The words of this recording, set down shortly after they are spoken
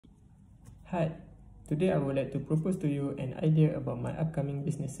Hi, today I would like to propose to you an idea about my upcoming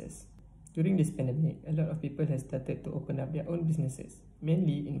businesses. During this pandemic, a lot of people have started to open up their own businesses,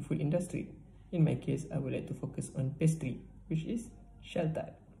 mainly in food industry. In my case, I would like to focus on pastry, which is shell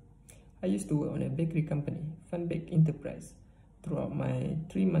tart. I used to work on a bakery company, Fun Bake Enterprise, throughout my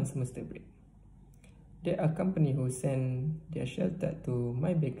 3-month semester break. There are companies who send their shell tart to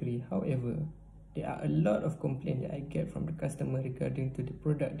my bakery. However, there are a lot of complaints that I get from the customer regarding to the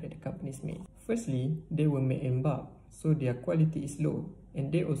product that the companies made. Firstly, they were made in bulk, so their quality is low,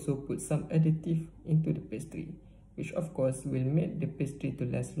 and they also put some additive into the pastry, which of course will make the pastry to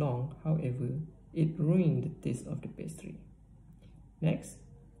last long. However, it ruined the taste of the pastry. Next,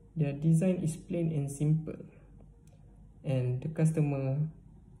 their design is plain and simple, and the customer,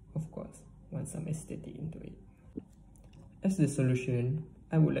 of course, wants some aesthetic into it. As the solution,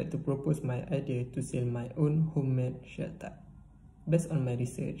 I would like to propose my idea to sell my own homemade shell tart. Based on my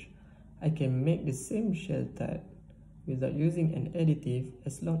research, I can make the same shell tart without using an additive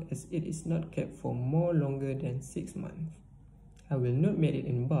as long as it is not kept for more longer than 6 months. I will not make it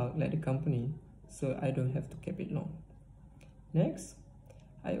in bulk like the company, so I don't have to keep it long. Next,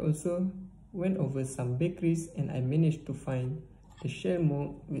 I also went over some bakeries and I managed to find the shell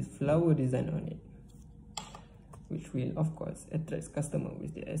mold with flower design on it, which will of course attract customers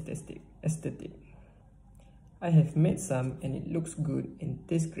with the aesthetic. I have made some and it looks good and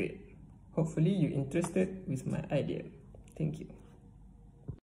tastes great. Hopefully you're interested with my idea. Thank you.